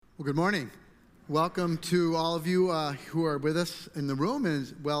Well, good morning. Welcome to all of you who are with us in the room, and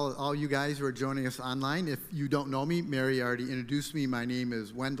as well all you guys who are joining us online. If you don't know me, Mary already introduced me. My name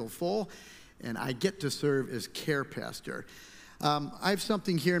is Wendell Pfohl, and I get to serve as care pastor. I have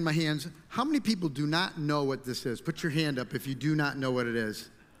something here in my hands. How many people do not know what this is? Put your hand up if you do not know what it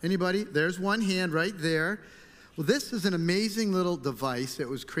is. Anybody? There's one hand right there. Well, this is an amazing little device that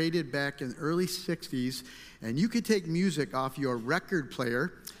was created back in the early 60s, and you could take music off your record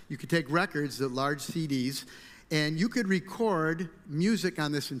player. You could take records, the large CDs, and you could record music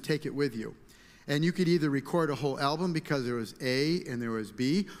on this and take it with you. And you could either record a whole album because there was A and there was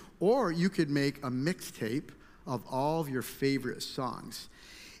B, or you could make a mixtape of all of your favorite songs.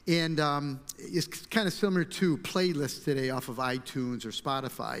 And it's kind of similar to playlists today off of iTunes or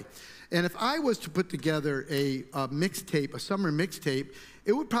Spotify. And if I was to put together a mixtape, a summer mixtape,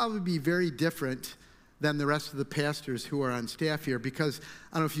 it would probably be very different than the rest of the pastors who are on staff here, because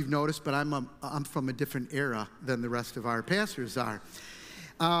I don't know if you've noticed, but I'm from a different era than the rest of our pastors are.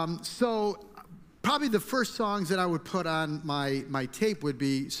 So probably the first songs that I would put on my tape would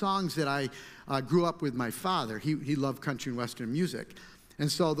be songs that I grew up with my father. He loved country and western music.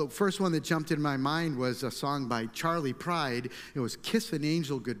 And so the first one that jumped in my mind was a song by Charlie Pride. It was Kiss an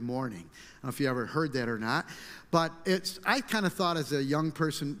Angel Good Morning. I don't know if you ever heard that or not. But I kind of thought as a young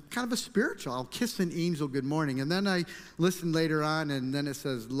person, kind of a spiritual, I'll kiss an angel good morning. And then I listened later on, and then it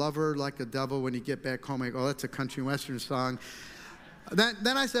says, love her like a devil when you get back home. I go, oh, that's a country and western song.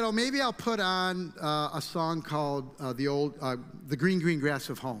 Then I said, oh, maybe I'll put on a song called The Green, Green Grass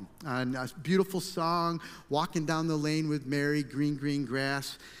of Home. And a beautiful song, walking down the lane with Mary, green, green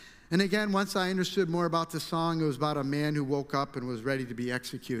grass. And again, once I understood more about the song, it was about a man who woke up and was ready to be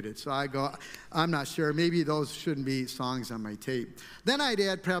executed. So I go, I'm not sure. Maybe those shouldn't be songs on my tape. Then I'd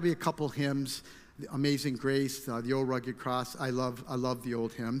add probably a couple hymns, Amazing Grace, The Old Rugged Cross. I love the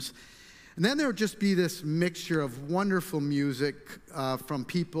old hymns. And then there would just be this mixture of wonderful music from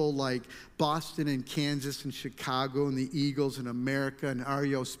people like Boston and Kansas and Chicago and the Eagles and America and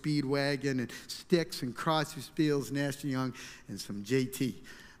REO Speedwagon and Styx and Crosby, Stills, Nash & Young, and some JT.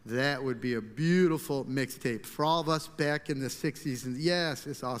 That would be a beautiful mixtape for all of us back in the 60s. And yes,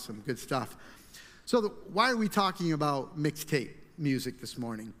 it's awesome. Good stuff. So why are we talking about mixtape music this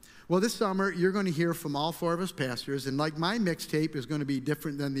morning? Well, this summer, you're going to hear from all four of us pastors, and like my mixtape is going to be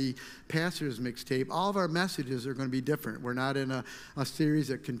different than the pastor's mixtape, all of our messages are going to be different. We're not in a series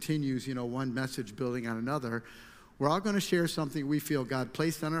that continues, one message building on another. We're all going to share something we feel God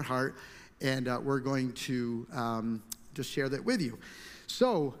placed on our heart, and we're going to just share that with you.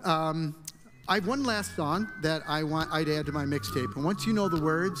 So, I have one last song that I'd add to my mixtape, and once you know the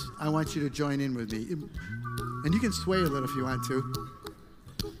words, I want you to join in with me. And you can sway a little if you want to.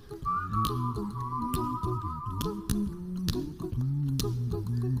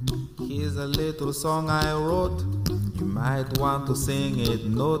 Here's a little song I wrote. You might want to sing it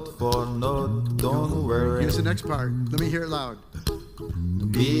note for note. Don't worry. Here's the next part. Let me hear it loud.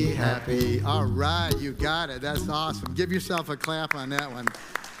 Be happy. All right, you got it. That's awesome. Give yourself a clap on that one.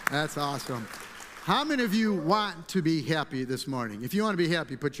 That's awesome. How many of you want to be happy this morning? If you want to be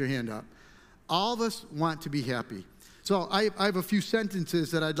happy, put your hand up. All of us want to be happy. So I have a few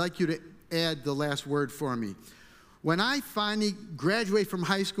sentences that I'd like you to add the last word for me. When I finally graduate from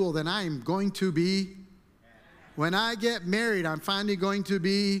high school, then I am going to be. When I get married, I'm finally going to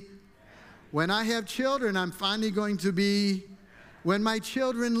be. When I have children, I'm finally going to be. When my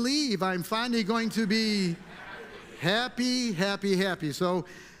children leave, I'm finally going to be happy, happy, happy. So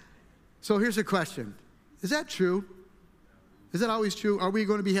here's a question. Is that true? Is that always true? Are we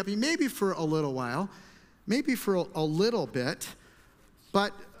going to be happy? Maybe for a little while. Maybe for a little bit.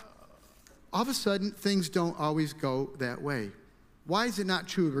 But all of a sudden, things don't always go that way. Why is it not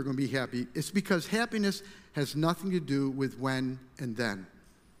true we're going to be happy? It's because happiness has nothing to do with when and then.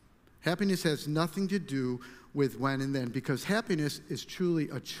 Happiness has nothing to do with when and then, because happiness is truly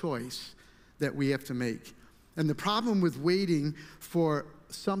a choice that we have to make. And the problem with waiting for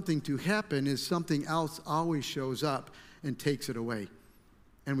something to happen is something else always shows up and takes it away.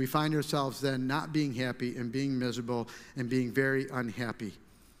 And we find ourselves then not being happy and being miserable and being very unhappy.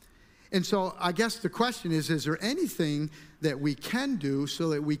 And so I guess the question is there anything that we can do so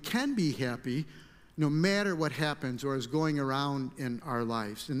that we can be happy no matter what happens or is going around in our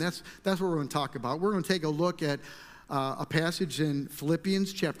lives? And that's what we're going to talk about. We're going to take a look at a passage in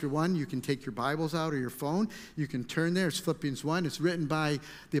Philippians chapter 1. You can take your Bibles out or your phone. You can turn there. It's Philippians 1. It's written by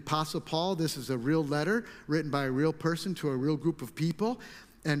the Apostle Paul. This is a real letter written by a real person to a real group of people.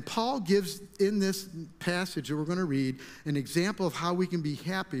 And Paul gives, in this passage that we're going to read, an example of how we can be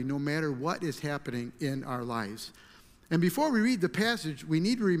happy no matter what is happening in our lives. And before we read the passage, we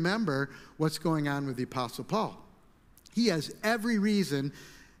need to remember what's going on with the Apostle Paul. He has every reason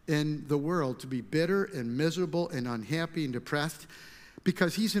in the world to be bitter and miserable and unhappy and depressed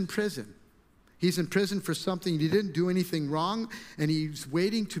because he's in prison. He's in prison for something. He didn't do anything wrong, and he's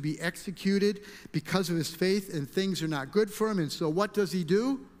waiting to be executed because of his faith, and things are not good for him. And so what does he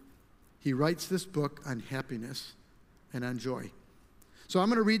do? He writes this book on happiness and on joy. So I'm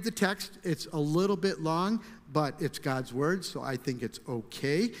going to read the text. It's a little bit long, but it's God's word, so I think it's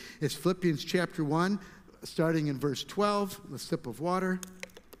okay. It's Philippians chapter 1, starting in verse 12, a sip of water.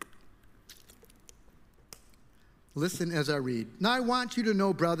 Listen as I read. Now I want you to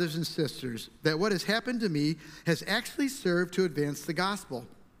know, brothers and sisters, that what has happened to me has actually served to advance the gospel.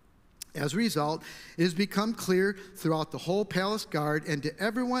 As a result, it has become clear throughout the whole palace guard and to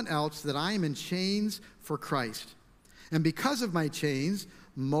everyone else that I am in chains for Christ. And because of my chains,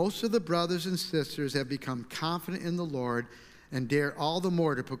 most of the brothers and sisters have become confident in the Lord and dare all the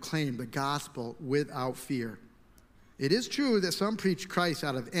more to proclaim the gospel without fear. It is true that some preach Christ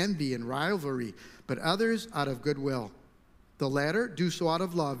out of envy and rivalry, but others out of goodwill. The latter do so out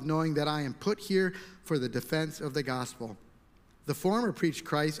of love, knowing that I am put here for the defense of the gospel. The former preach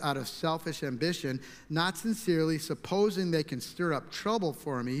Christ out of selfish ambition, not sincerely, supposing they can stir up trouble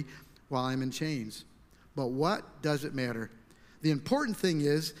for me while I'm in chains. But what does it matter? The important thing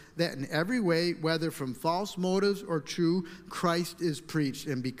is that in every way, whether from false motives or true, Christ is preached.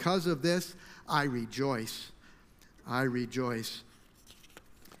 And because of this, I rejoice. I rejoice.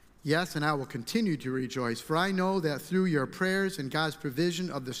 Yes, and I will continue to rejoice, for I know that through your prayers and God's provision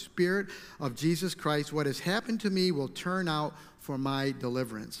of the Spirit of Jesus Christ, what has happened to me will turn out for my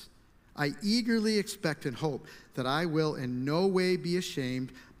deliverance. I eagerly expect and hope that I will in no way be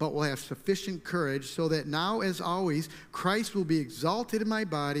ashamed, but will have sufficient courage, so that now, as always, Christ will be exalted in my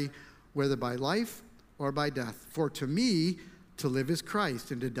body, whether by life or by death. For to me, to live is Christ,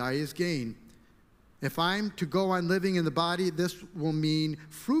 and to die is gain. If I'm to go on living in the body, this will mean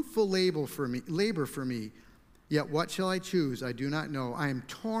fruitful labor for me. Yet what shall I choose? I do not know. I am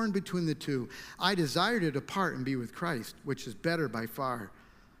torn between the two. I desire to depart and be with Christ, which is better by far.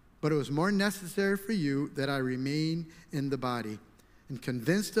 But it was more necessary for you that I remain in the body. And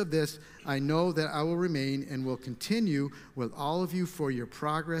convinced of this, I know that I will remain and will continue with all of you for your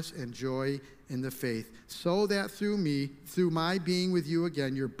progress and joy in the faith, so that through my being with you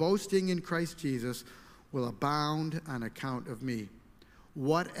again, your boasting in Christ Jesus will abound on account of me.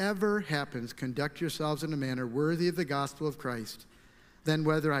 Whatever happens, conduct yourselves in a manner worthy of the gospel of Christ. Then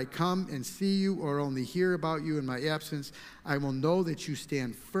whether I come and see you or only hear about you in my absence, I will know that you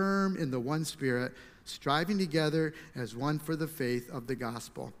stand firm in the one Spirit, striving together as one for the faith of the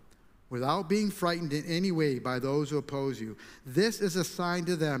gospel, without being frightened in any way by those who oppose you. This is a sign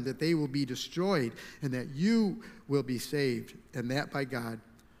to them that they will be destroyed and that you will be saved, and that by God.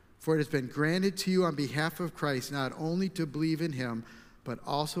 For it has been granted to you on behalf of Christ not only to believe in him, but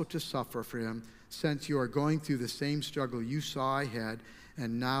also to suffer for him, since you are going through the same struggle you saw I had,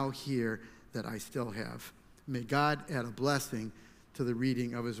 and now hear that I still have. May God add a blessing to the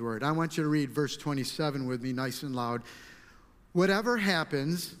reading of his word. I want you to read verse 27 with me nice and loud. Whatever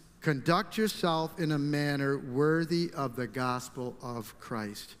happens, conduct yourself in a manner worthy of the gospel of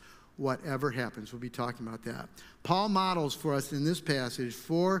Christ. Whatever happens, we'll be talking about that. Paul models for us in this passage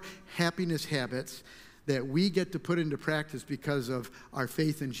 4 happiness habits that we get to put into practice because of our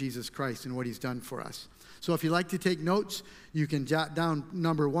faith in Jesus Christ and what he's done for us. So if you like to take notes, you can jot down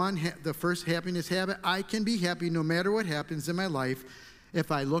number 1, the first happiness habit. I can be happy no matter what happens in my life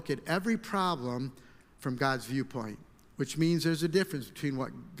if I look at every problem from God's viewpoint, which means there's a difference between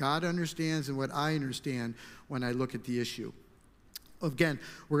what God understands and what I understand when I look at the issue. Again,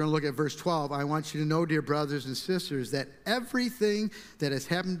 we're going to look at verse 12. I want you to know, dear brothers and sisters, that everything that has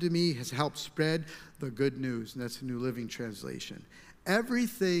happened to me has helped spread the good news. And that's the New Living Translation.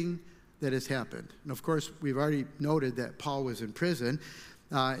 Everything that has happened. And of course, we've already noted that Paul was in prison.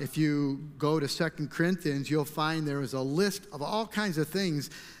 If you go to 2 Corinthians, you'll find there is a list of all kinds of things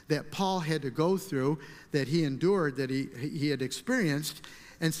that Paul had to go through, that he endured, that he had experienced,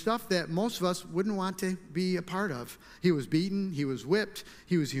 and stuff that most of us wouldn't want to be a part of. He was beaten, he was whipped,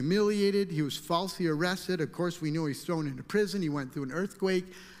 he was humiliated, he was falsely arrested. Of course, we know he's thrown into prison, he went through an earthquake.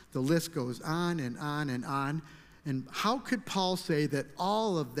 The list goes on and on and on. And how could Paul say that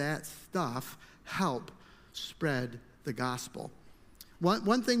all of that stuff helped spread the gospel?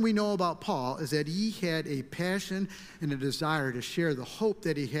 One thing we know about Paul is that he had a passion and a desire to share the hope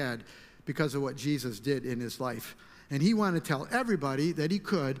that he had because of what Jesus did in his life. And he wanted to tell everybody that he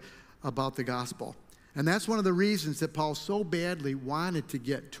could about the gospel. And that's one of the reasons that Paul so badly wanted to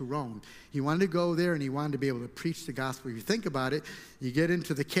get to Rome. He wanted to go there, and he wanted to be able to preach the gospel. If you think about it, you get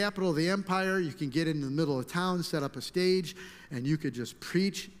into the capital of the empire, you can get into the middle of town, set up a stage, and you could just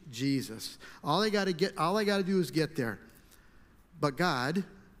preach Jesus. All I got to do is get there. But God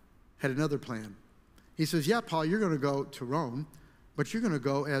had another plan. He says, yeah, Paul, you're going to go to Rome, but you're going to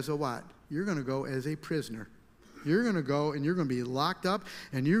go as a what? You're going to go as a prisoner. You're going to go and you're going to be locked up,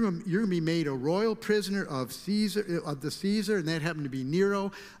 and you're going to be made a royal prisoner of Caesar, and that happened to be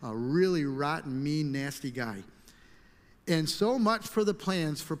Nero, a really rotten, mean, nasty guy. And so much for the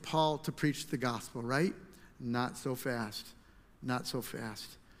plans for Paul to preach the gospel, right? Not so fast. Not so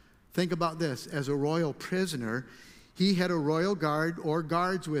fast. Think about this. As a royal prisoner, he had a royal guard or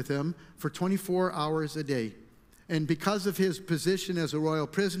guards with him for 24 hours a day. And because of his position as a royal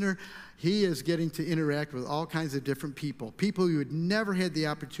prisoner, he is getting to interact with all kinds of different people who had never had the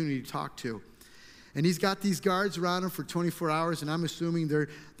opportunity to talk to. And he's got these guards around him for 24 hours, and I'm assuming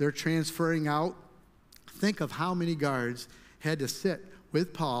they're transferring out. Think of how many guards had to sit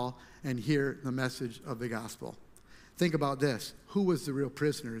with Paul and hear the message of the gospel. Think about this. Who was the real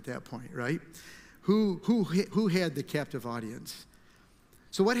prisoner at that point, right? Who had the captive audience?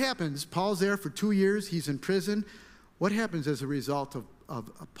 So what happens? Paul's there for 2 years. He's in prison. What happens as a result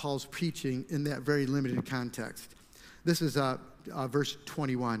of Paul's preaching in that very limited context? This is verse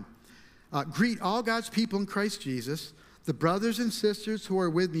 21. Greet all God's people in Christ Jesus. The brothers and sisters who are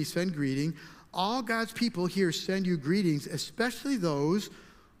with me send greeting. All God's people here send you greetings, especially those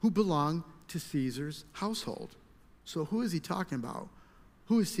who belong to Caesar's household. So who is he talking about?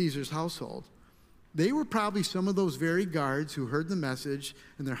 Who is Caesar's household? They were probably some of those very guards who heard the message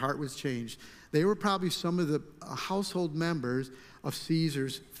and their heart was changed. They were probably some of the household members of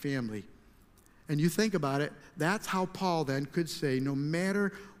Caesar's family. And you think about it, that's how Paul then could say, no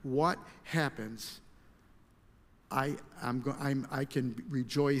matter what happens, I can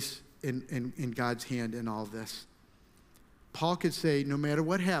rejoice in God's hand in all this. Paul could say, no matter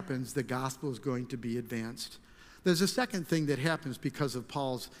what happens, the gospel is going to be advanced. There's a second thing that happens because of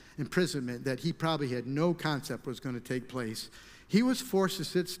Paul's imprisonment that he probably had no concept was going to take place. He was forced to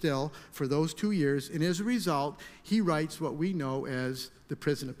sit still for those 2 years, and as a result, he writes what we know as the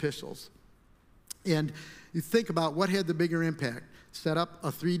prison epistles. And you think about what had the bigger impact: set up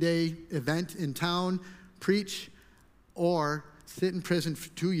a 3-day event in town, preach, or sit in prison for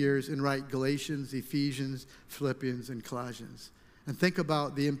 2 years and write Galatians, Ephesians, Philippians, and Colossians. And think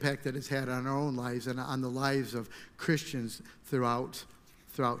about the impact that it's had on our own lives and on the lives of Christians throughout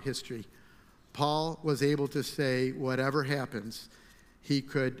history. Paul was able to say, whatever happens, he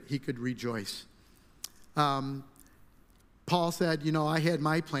could rejoice. Paul said, I had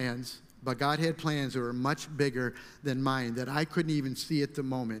my plans, but God had plans that were much bigger than mine that I couldn't even see at the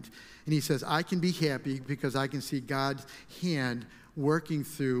moment. And he says, I can be happy because I can see God's hand working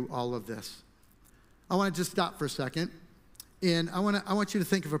through all of this. I want to just stop for a second. And I want you to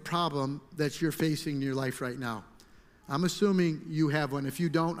think of a problem that you're facing in your life right now. I'm assuming you have one. If you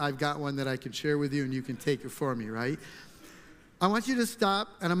don't, I've got one that I can share with you and you can take it for me, right? I want you to stop,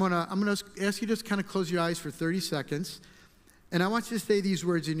 and I'm gonna ask you to just kind of close your eyes for 30 seconds. And I want you to say these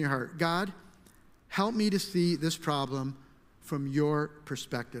words in your heart. God, help me to see this problem from your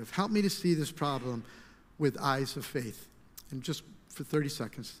perspective. Help me to see this problem with eyes of faith. And just for 30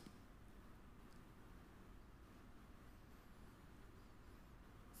 seconds.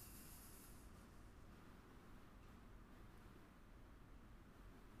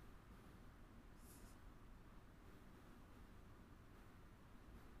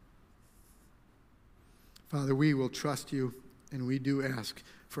 Father, we will trust you, and we do ask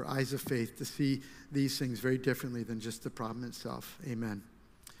for eyes of faith to see these things very differently than just the problem itself. Amen.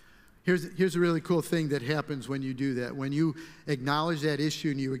 Here's a really cool thing that happens when you do that. When you acknowledge that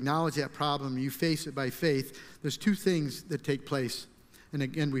issue and you acknowledge that problem, and you face it by faith, there's two things that take place. And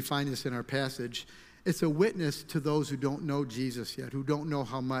again, we find this in our passage. It's a witness to those who don't know Jesus yet, who don't know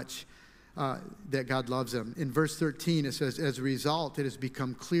how much that God loves them. In verse 13, it says, as a result, it has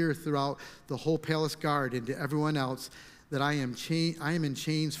become clear throughout the whole palace guard and to everyone else that I am in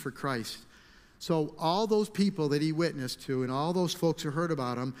chains for Christ. So all those people that he witnessed to and all those folks who heard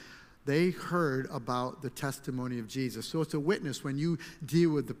about him, they heard about the testimony of Jesus. So it's a witness when you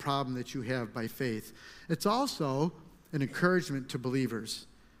deal with the problem that you have by faith. It's also an encouragement to believers.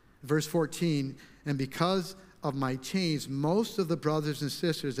 Verse 14, and because of my chains, most of the brothers and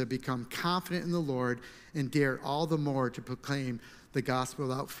sisters have become confident in the Lord and dare all the more to proclaim the gospel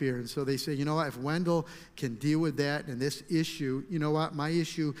without fear. And so they say, you know what, if Wendell can deal with that and this issue, you know what, my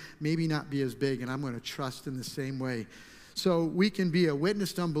issue maybe not be as big, and I'm going to trust in the same way. so we can be a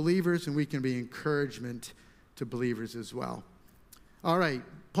witness to unbelievers and we can be encouragement to believers as well. All right,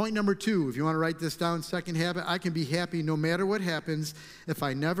 point number 2, if you want to write this down, second habit, I can be happy no matter what happens if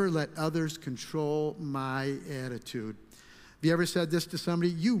I never let others control my attitude. Have you ever said this to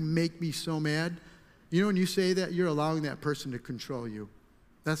somebody? You make me so mad. You know, when you say that, you're allowing that person to control you.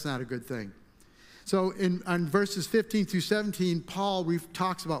 That's not a good thing. So on verses 15 through 17, Paul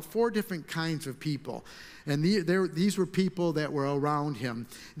talks about 4 different kinds of people. And these were people that were around him.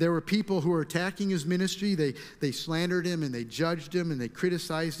 There were people who were attacking his ministry. They slandered him and they judged him and they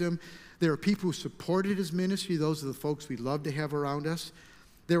criticized him. There were people who supported his ministry. Those are the folks we'd love to have around us.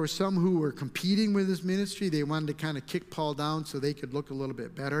 There were some who were competing with his ministry. They wanted to kind of kick Paul down so they could look a little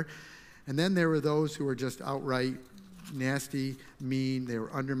bit better. And then there were those who were just outright nasty, mean. They were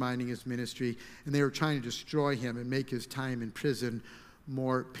undermining his ministry, and they were trying to destroy him and make his time in prison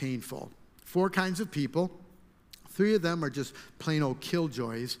more painful. 4 kinds of people. 3 of them are just plain old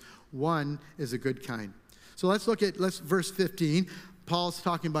killjoys. 1 is a good kind. So let's look at verse 15. Paul's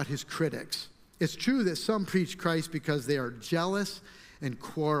talking about his critics. It's true that some preach Christ because they are jealous and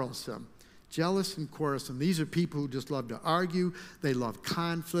quarrelsome. Jealous and quarrelsome. These are people who just love to argue. They love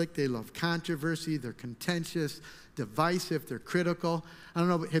conflict. They love controversy. They're contentious, divisive. They're critical. I don't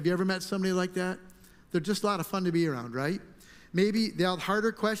know, but have you ever met somebody like that? They're just a lot of fun to be around, right? Maybe the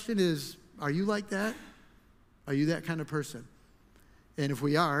harder question is, are you like that? Are you that kind of person? And if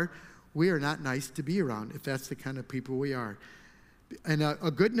we are not nice to be around, if that's the kind of people we are. And a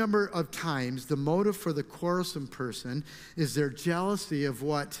good number of times, the motive for the quarrelsome person is their jealousy of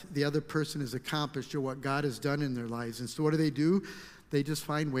what the other person has accomplished or what God has done in their lives. And so what do? They just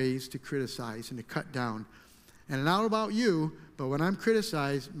find ways to criticize and to cut down. And I don't know about you, but when I'm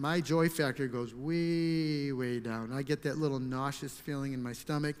criticized, my joy factor goes way, way down. I get that little nauseous feeling in my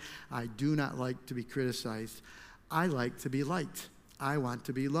stomach. I do not like to be criticized. I like to be liked. I want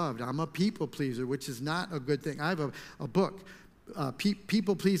to be loved. I'm a people pleaser, which is not a good thing. I have a book.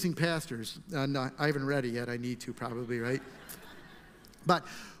 People-pleasing pastors. No, I haven't read it yet. I need to probably, right? But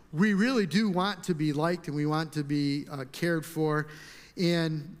we really do want to be liked and we want to be cared for.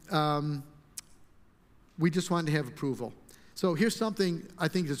 And we just want to have approval. So here's something I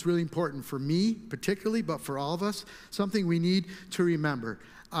think that's really important for me particularly, but for all of us, something we need to remember.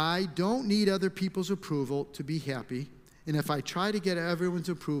 I don't need other people's approval to be happy. And if I try to get everyone's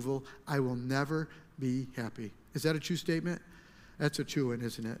approval, I will never be happy. Is that a true statement? That's a true one,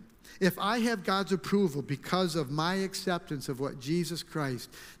 isn't it? If I have God's approval because of my acceptance of what Jesus Christ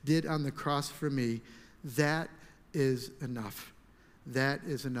did on the cross for me, that is enough. That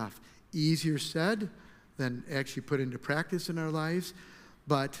is enough. Easier said than actually put into practice in our lives,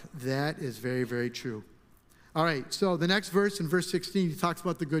 but that is very, very true. All right, so the next verse, in verse 16, he talks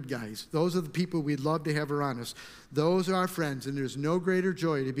about the good guys. Those are the people we'd love to have around us. Those are our friends, and there's no greater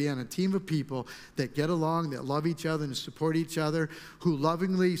joy to be on a team of people that get along, that love each other and support each other, who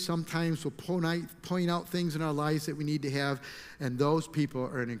lovingly sometimes will point out things in our lives that we need to have, and those people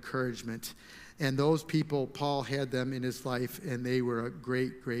are an encouragement. And those people, Paul had them in his life, and they were a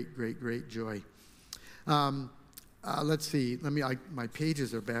great, great, great, great joy. Let's see. My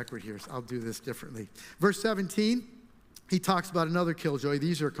pages are backward here, so I'll do this differently. Verse 17, he talks about another killjoy.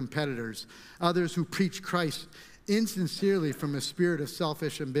 These are competitors, others who preach Christ insincerely from a spirit of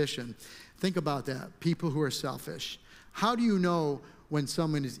selfish ambition. Think about that, people who are selfish. How do you know when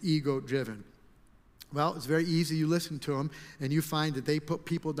someone is ego-driven? Well, it's very easy. You listen to them, and you find that they put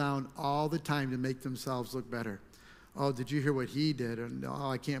people down all the time to make themselves look better. Oh, did you hear what he did? And oh,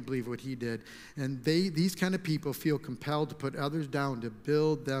 I can't believe what he did. And these kind of people feel compelled to put others down to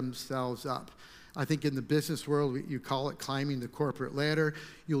build themselves up. I think in the business world, you call it climbing the corporate ladder.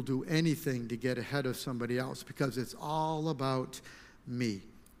 You'll do anything to get ahead of somebody else because it's all about me.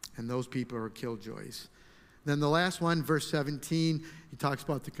 And those people are killjoys. Then the last one, verse 17, he talks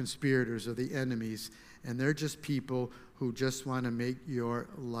about the conspirators or the enemies. And they're just people who just want to make your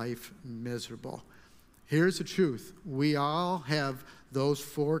life miserable. Here's the truth. We all have those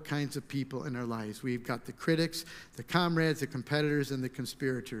 4 kinds of people in our lives. We've got the critics, the comrades, the competitors, and the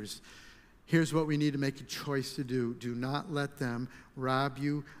conspirators. Here's what we need to make a choice to do. Do not let them rob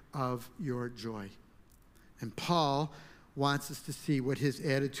you of your joy. And Paul wants us to see what his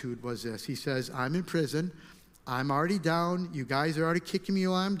attitude was this. He says, I'm in prison. I'm already down. You guys are already kicking me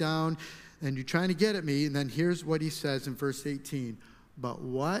while I'm down. And you're trying to get at me. And then here's what he says in verse 18. But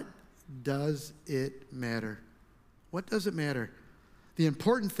what does it matter? What does it matter? The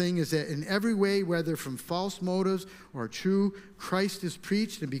important thing is that in every way, whether from false motives or true, Christ is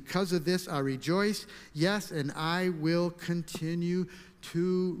preached, and because of this I rejoice. Yes, and I will continue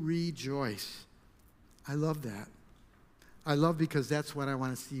to rejoice. I love that. I love because that's what I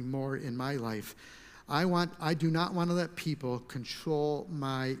want to see more in my life. I do not want to let people control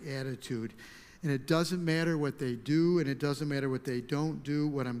my attitude. And it doesn't matter what they do, and it doesn't matter what they don't do.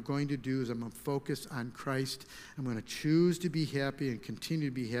 What I'm going to do is I'm going to focus on Christ. I'm going to choose to be happy and continue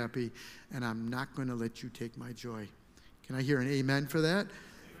to be happy, and I'm not going to let you take my joy. Can I hear an amen for that?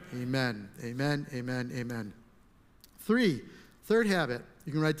 Amen. Amen, amen, amen. Third habit.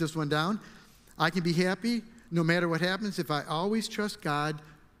 You can write this one down. I can be happy no matter what happens if I always trust God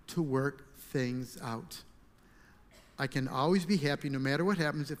to work things out. I can always be happy no matter what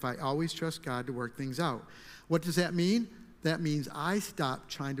happens if I always trust God to work things out. What does that mean? That means I stop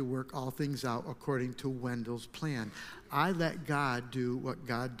trying to work all things out according to Wendell's plan. I let God do what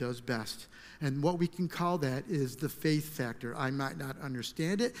God does best. And what we can call that is the faith factor. I might not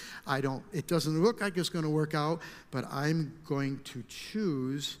understand it. It doesn't look like it's going to work out, but I'm going to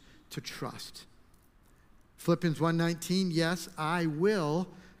choose to trust. Philippians 1:19, yes, I will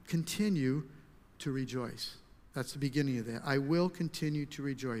continue to rejoice. That's the beginning of that. I will continue to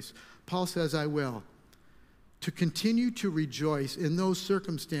rejoice. Paul says, I will. To continue to rejoice in those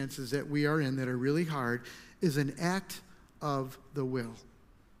circumstances that we are in that are really hard is an act of the will.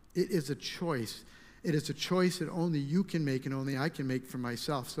 It is a choice. It is a choice that only you can make and only I can make for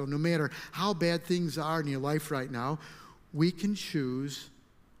myself. So no matter how bad things are in your life right now, we can choose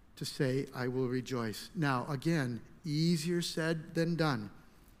to say, I will rejoice. Now, again, easier said than done.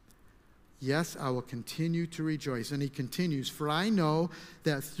 Yes, I will continue to rejoice. And he continues, for I know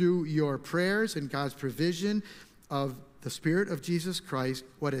that through your prayers and God's provision of the Spirit of Jesus Christ,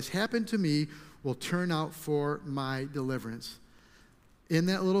 what has happened to me will turn out for my deliverance. In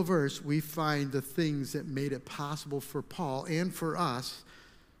that little verse, we find the things that made it possible for Paul and for us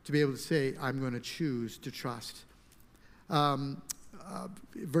to be able to say, I'm going to choose to trust.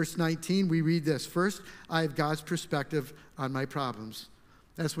 Verse 19, we read this. First, I have God's perspective on my problems.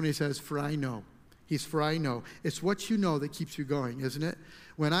 That's when he says, for I know. He's for I know. It's what you know that keeps you going, isn't it?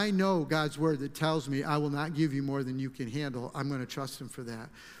 When I know God's word that tells me I will not give you more than you can handle, I'm going to trust him for that.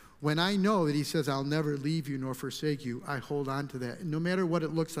 When I know that he says I'll never leave you nor forsake you, I hold on to that, no matter what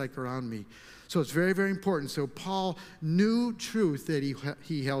it looks like around me. So it's very, very important. So Paul knew truth that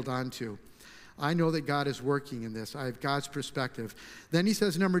he held on to. I know that God is working in this. I have God's perspective. Then he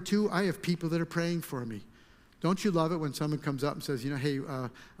says, number 2, I have people that are praying for me. Don't you love it when someone comes up and says, hey,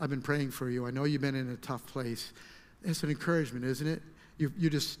 I've been praying for you. I know you've been in a tough place. It's an encouragement, isn't it? You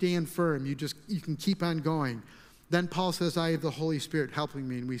just stand firm. You can keep on going. Then Paul says, I have the Holy Spirit helping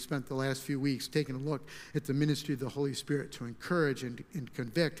me. And we spent the last few weeks taking a look at the ministry of the Holy Spirit to encourage and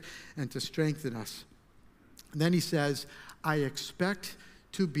convict and to strengthen us. And then he says, I expect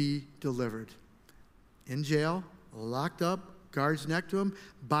to be delivered. In jail, locked up, guards next to him.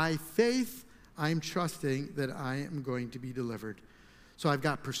 By faith, I'm trusting that I am going to be delivered. So I've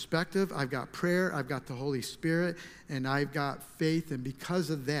got perspective, I've got prayer, I've got the Holy Spirit, and I've got faith. And because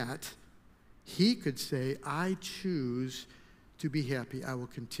of that, he could say, I choose to be happy. I will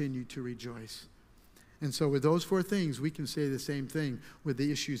continue to rejoice. And so with those 4 things, we can say the same thing with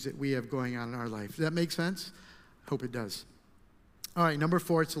the issues that we have going on in our life. Does that make sense? I hope it does. All right, number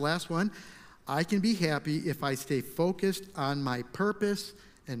 4, it's the last one. I can be happy if I stay focused on my purpose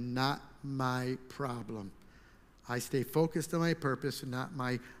and not my problem. I stay focused on my purpose and not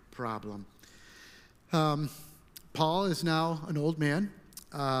my problem. Paul is now an old man.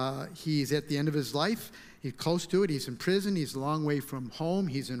 He's at the end of his life. He's close to it. He's in prison. He's a long way from home.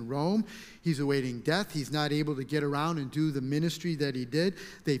 He's in Rome. He's awaiting death. He's not able to get around and do the ministry that he did.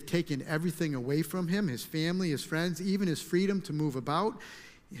 They've taken everything away from him, his family, his friends, even his freedom to move about,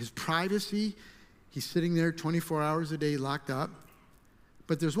 his privacy. He's sitting there 24 hours a day locked up.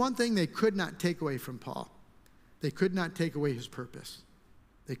 But there's one thing they could not take away from Paul. They could not take away his purpose.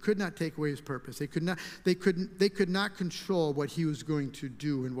 They could not take away his purpose. They could not control what he was going to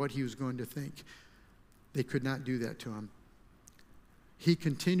do and what he was going to think. They could not do that to him. He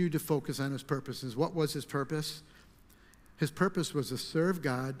continued to focus on his purposes. What was his purpose? His purpose was to serve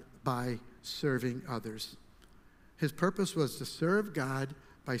God by serving others. His purpose was to serve God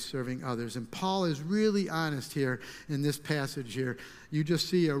by serving others. And Paul is really honest here in this passage here. You just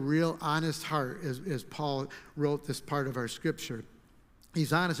see a real honest heart as Paul wrote this part of our scripture.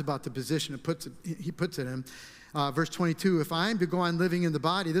 He's honest about the position he puts it in. Verse 22, if I am to go on living in the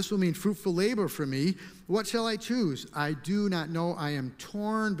body, this will mean fruitful labor for me. What shall I choose? I do not know. I am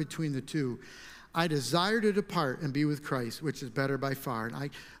torn between the two. I desire to depart and be with Christ, which is better by far. And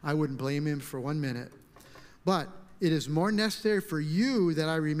I wouldn't blame him for 1 minute. But it is more necessary for you that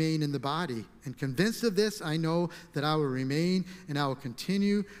I remain in the body. And convinced of this, I know that I will remain and I will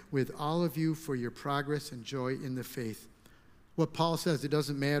continue with all of you for your progress and joy in the faith. what Paul says, it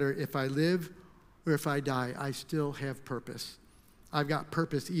doesn't matter if I live or if I die, I still have purpose. I've got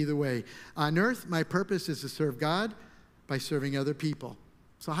purpose either way. On earth, my purpose is to serve God by serving other people.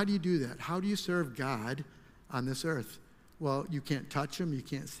 So how do you do that? How do you serve God on this earth? Well, you can't touch him, you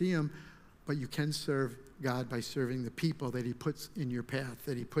can't see him, but you can serve God by serving the people that he puts in your path,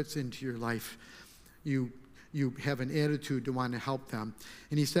 that he puts into your life. You have an attitude to want to help them.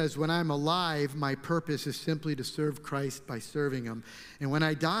 And he says, when I'm alive, my purpose is simply to serve Christ by serving him. And when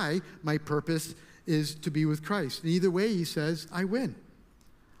I die, my purpose is to be with Christ. And either way, he says, I win.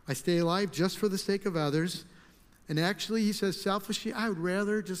 I stay alive just for the sake of others. And actually, he says, selfishly, I'd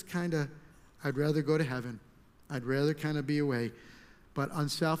rather go to heaven. I'd rather kind of be away. But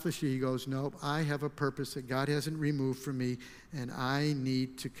unselfishly, he goes, nope, I have a purpose that God hasn't removed from me, and I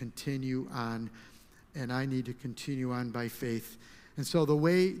need to continue on, and I need to continue on by faith. And so the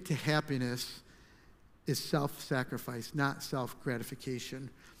way to happiness is self-sacrifice, not self-gratification.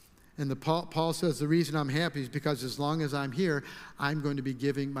 And Paul says the reason I'm happy is because as long as I'm here, I'm going to be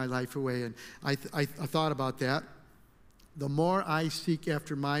giving my life away. And I thought about that. The more I seek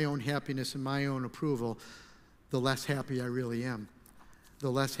after my own happiness and my own approval, the less happy I really am. The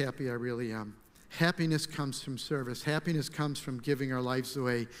less happy I really am. Happiness comes from service. Happiness comes from giving our lives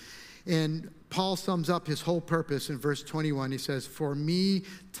away. And Paul sums up his whole purpose in verse 21. He says, to me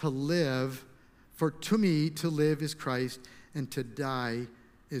to live is Christ, and to die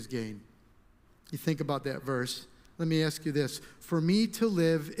is gain. You think about that verse. Let me ask you this. For me to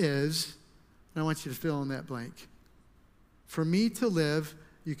live is, and I want you to fill in that blank. For me to live,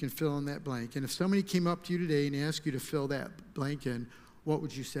 you can fill in that blank. And if somebody came up to you today and asked you to fill that blank in, what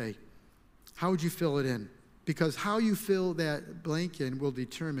would you say? How would you fill it in? Because how you fill that blank in will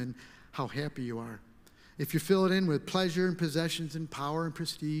determine how happy you are. If you fill it in with pleasure and possessions and power and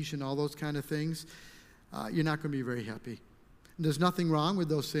prestige and all those kind of things, you're not going to be very happy. And there's nothing wrong with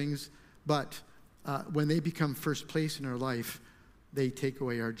those things, but when they become first place in our life, they take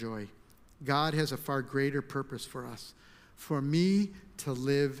away our joy. God has a far greater purpose for us. For me to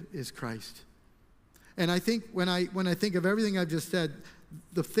live is Christ. And I think when I think of everything I've just said,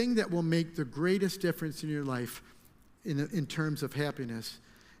 the thing that will make the greatest difference in your life in terms of happiness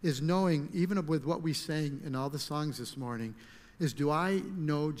is knowing, even with what we sang in all the songs this morning, is do I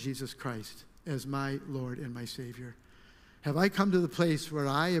know Jesus Christ as my Lord and my Savior? Have I come to the place where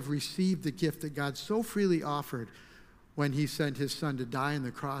I have received the gift that God so freely offered when he sent his son to die on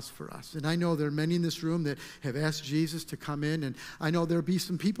the cross for us? And I know there are many in this room that have asked Jesus to come in, and I know there'll be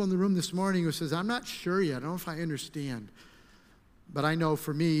some people in the room this morning who says, I'm not sure yet, I don't know if I understand. But I know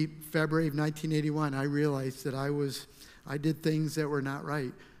for me, February of 1981, I realized that I did things that were not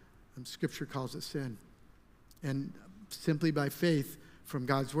right. Scripture calls it sin. And simply by faith from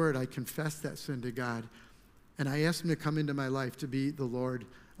God's word, I confessed that sin to God. And I asked him to come into my life to be the Lord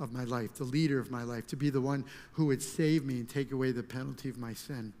of my life, the leader of my life, to be the one who would save me and take away the penalty of my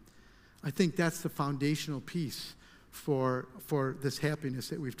sin. I think that's the foundational piece for this happiness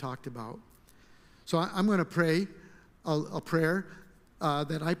that we've talked about. So I'm going to pray a prayer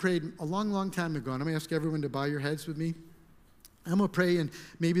that I prayed a long, long time ago. And I'm going to ask everyone to bow your heads with me. I'm going to pray, and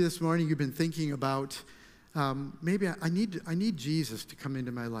maybe this morning you've been thinking about, maybe I need Jesus to come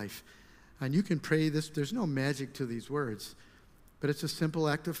into my life. And you can pray this. There's no magic to these words, but it's a simple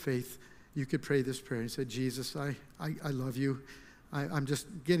act of faith. You could pray this prayer and say, Jesus, I love you. I'm just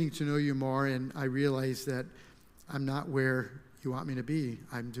getting to know you more, and I realize that I'm not where you want me to be.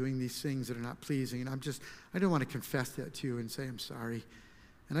 I'm doing these things that are not pleasing, and I don't want to confess that to you and say I'm sorry.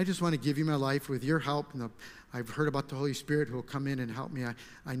 And I just want to give you my life with your help. And I've heard about the Holy Spirit who will come in and help me.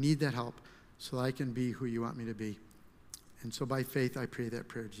 I need that help so that I can be who you want me to be. And so by faith, I pray that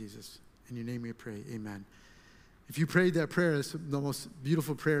prayer, Jesus. In your name we pray, amen. If you prayed that prayer, it's the most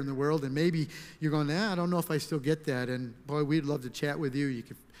beautiful prayer in the world. And maybe you're going, I don't know if I still get that. And boy, we'd love to chat with you. You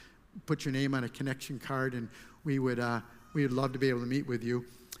could put your name on a connection card, and we would love to be able to meet with you.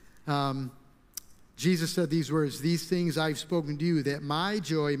 Jesus said these words, these things I've spoken to you, that my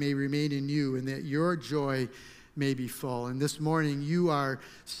joy may remain in you and that your joy may be full. And this morning you are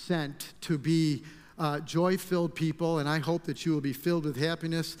sent to be joy-filled people, and I hope that you will be filled with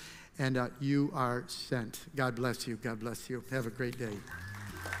happiness, and you are sent. God bless you. God bless you. Have a great day.